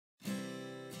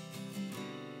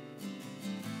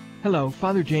Hello,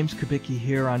 Father James Kubicki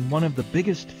here on one of the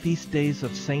biggest feast days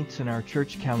of saints in our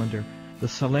church calendar, the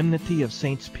Solemnity of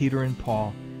Saints Peter and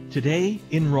Paul. Today,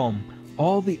 in Rome,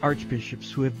 all the archbishops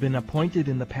who have been appointed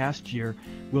in the past year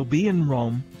will be in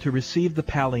Rome to receive the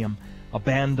pallium, a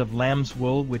band of lamb's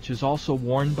wool which is also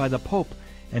worn by the Pope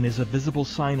and is a visible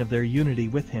sign of their unity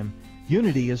with him.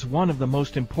 Unity is one of the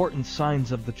most important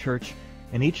signs of the Church,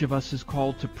 and each of us is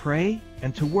called to pray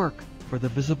and to work for the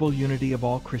visible unity of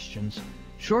all Christians.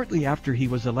 Shortly after he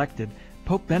was elected,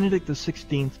 Pope Benedict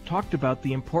XVI talked about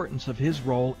the importance of his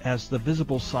role as the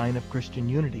visible sign of Christian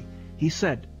unity. He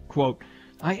said, quote,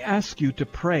 "I ask you to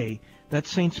pray that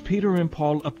Saints Peter and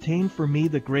Paul obtain for me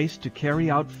the grace to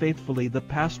carry out faithfully the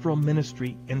pastoral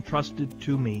ministry entrusted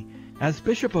to me. As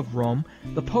Bishop of Rome,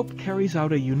 the Pope carries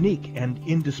out a unique and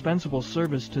indispensable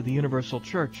service to the universal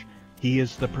Church. He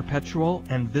is the perpetual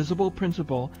and visible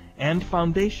principle and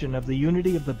foundation of the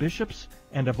unity of the bishops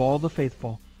and of all the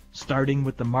faithful. Starting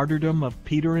with the martyrdom of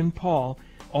Peter and Paul,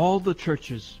 all the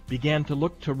churches began to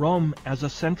look to Rome as a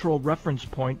central reference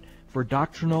point for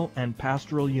doctrinal and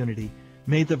pastoral unity.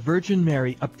 May the Virgin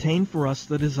Mary obtain for us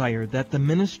the desire that the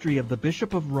ministry of the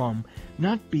Bishop of Rome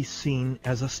not be seen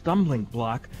as a stumbling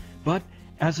block, but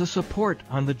as a support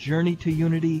on the journey to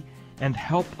unity, and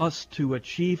help us to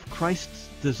achieve Christ's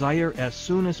desire as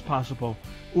soon as possible.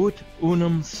 Ut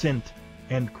unum sint."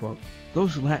 End quote.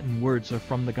 Those Latin words are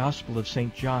from the Gospel of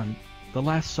St. John, the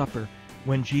Last Supper,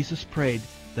 when Jesus prayed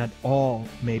that all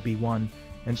may be one.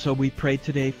 And so we pray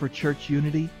today for church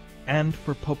unity and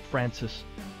for Pope Francis.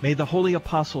 May the holy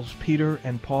apostles Peter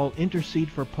and Paul intercede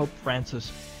for Pope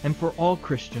Francis and for all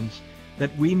Christians,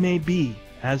 that we may be,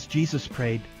 as Jesus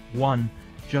prayed, one,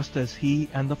 just as he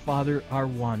and the Father are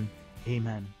one.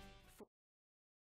 Amen.